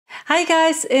Hi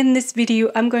guys, in this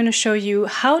video I'm going to show you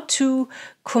how to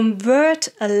convert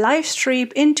a live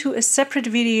stream into a separate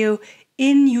video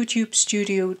in YouTube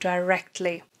Studio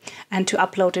directly and to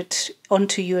upload it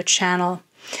onto your channel.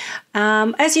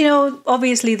 As you know,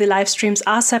 obviously the live streams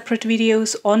are separate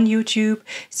videos on YouTube,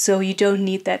 so you don't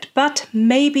need that. But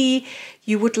maybe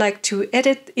you would like to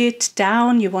edit it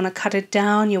down, you want to cut it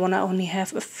down, you want to only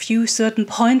have a few certain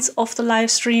points of the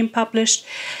live stream published.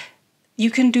 You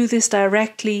can do this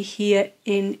directly here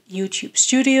in YouTube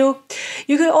Studio.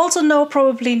 You can also know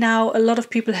probably now a lot of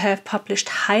people have published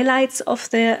highlights of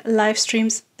their live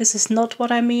streams. This is not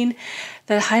what I mean.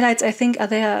 The highlights, I think, are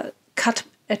there cut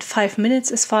at 5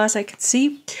 minutes as far as I can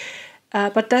see.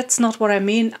 But that's not what I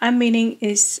mean. I'm meaning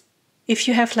is if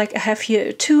you have I have here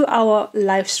a 2-hour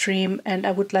live stream and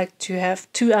I would like to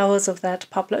have 2 hours of that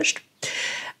published.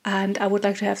 And I would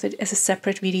like to have it as a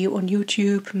separate video on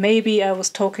YouTube. Maybe I was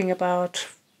talking about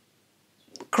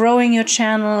growing your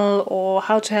channel or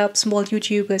how to help small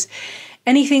YouTubers,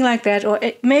 anything like that. Or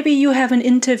maybe you have an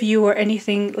interview or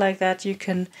anything like that you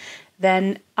can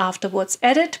then afterwards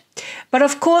edit. But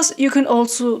of course, you can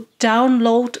also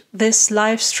download this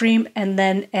live stream and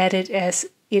then edit as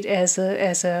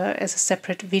a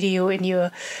separate video in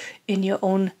your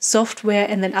own software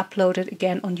and then upload it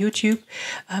again on YouTube.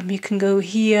 You can go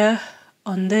here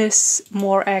on this,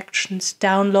 more actions,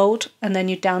 download, and then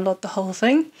you download the whole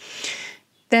thing.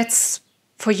 That's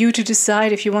for you to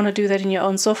decide if you want to do that in your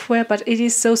own software, but it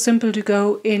is so simple to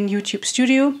go in YouTube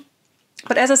Studio.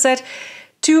 But as I said,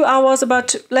 2 hours,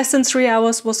 about less than 3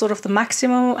 hours was sort of the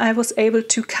maximum I was able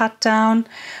to cut down.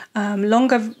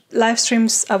 Longer live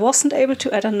streams I wasn't able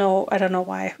to. I don't know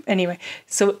why. Anyway,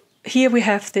 so here we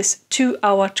have this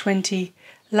 2-hour 20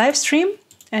 live stream,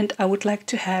 and I would like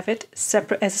to have it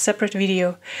separate as a separate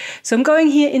video. So I'm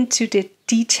going here into the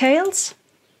details,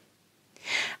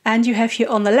 and you have here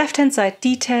on the left hand side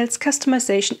details,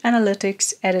 customization,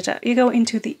 analytics, editor. You go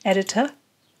into the editor.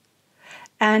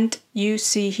 And you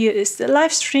see here is the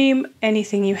live stream,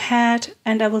 anything you had,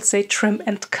 and I will say trim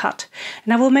and cut.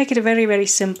 And I will make it very, very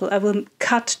simple. I will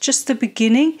cut just the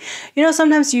beginning. You know,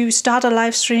 sometimes you start a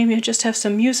live stream, you just have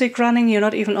some music running, you're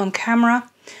not even on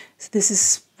camera. So this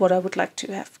is what I would like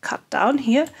to have cut down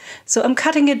here. So I'm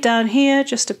cutting it down here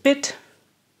just a bit.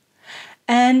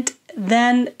 And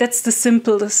then that's the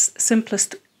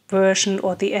simplest version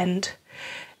or the end.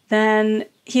 Then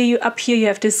up here you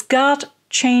have discard,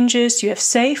 changes, you have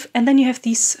save, and then you have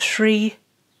these 3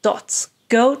 dots.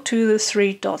 Go to the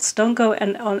 3 dots. Don't go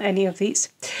on any of these.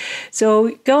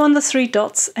 So go on the 3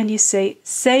 dots and you say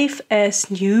save as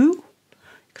new. You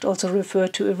could also refer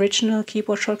to original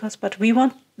keyboard shortcuts, but we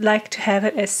like to have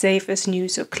it as save as new.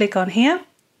 So click on here.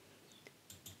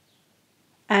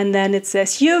 And then it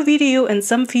says your video and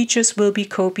some features will be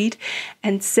copied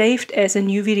and saved as a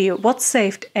new video. What's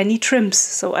saved? Any trims.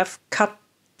 So I've cut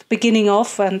the beginning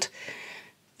off and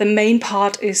the main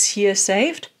part is here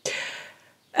saved.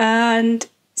 And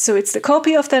so it's the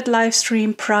copy of that live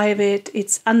stream, private,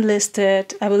 it's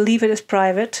unlisted. I will leave it as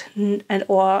private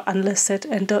or unlisted.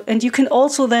 And you can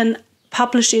also then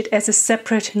publish it as a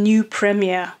separate new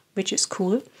premiere, which is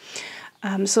cool.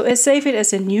 So I save it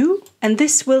as a new, and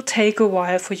this will take a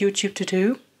while for YouTube to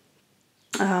do.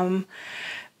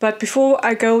 But before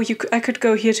I go, I could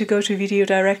go here to go to video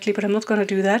directly, but I'm not going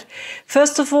to do that.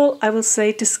 First of all, I will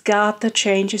say discard the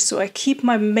changes, so I keep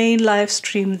my main live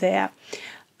stream there.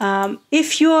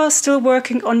 If you are still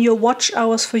working on your watch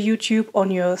hours for YouTube, on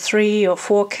your 3 or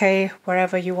 4K,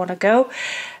 wherever you want to go,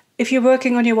 if you're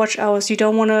working on your watch hours, you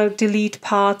don't want to delete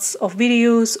parts of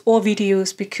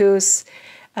videos because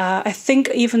I think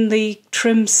even the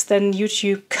trims, then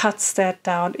YouTube cuts that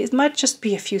down. It might just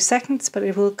be a few seconds, but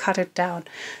it will cut it down.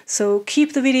 So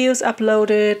keep the videos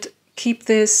uploaded, keep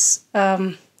this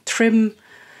trim.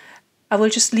 I will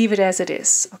just leave it as it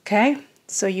is, okay?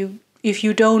 So if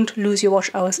you don't lose your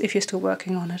watch hours if you're still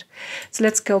working on it. So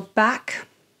let's go back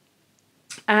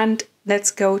and let's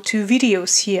go to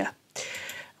videos here.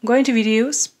 I'm going to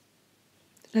videos.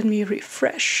 Let me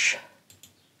refresh.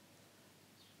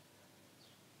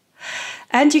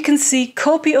 And you can see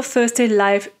copy of Thursday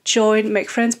live, join, make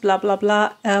friends, blah, blah,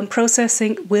 blah.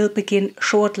 Processing will begin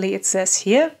shortly, it says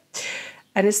here.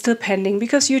 And it's still pending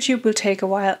because YouTube will take a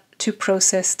while to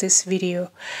process this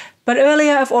video. But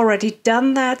earlier I've already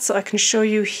done that, so I can show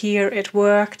you here it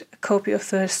worked. A copy of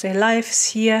Thursday live is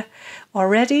here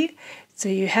already. So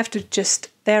you have to just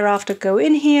thereafter go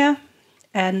in here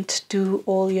and do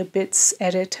all your bits,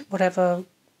 edit, whatever,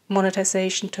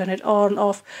 monetization, turn it on,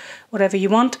 off, whatever you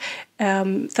want,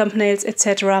 thumbnails,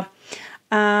 etc.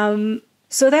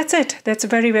 So that's it. That's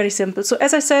very, very simple. So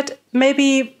as I said,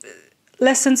 maybe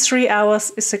less than 3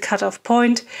 hours is the cutoff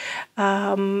point.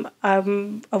 I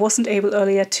wasn't able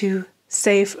earlier to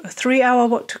save a 3-hour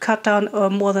one to cut down or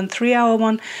more than 3-hour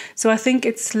one. So I think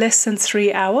it's less than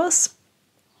 3 hours.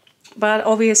 But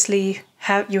obviously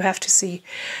you have to see.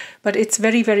 But it's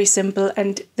very, very simple,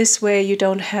 and this way you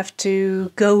don't have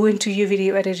to go into your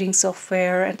video editing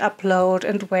software and upload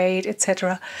and wait,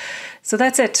 etc. So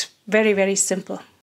that's it. Very, very simple.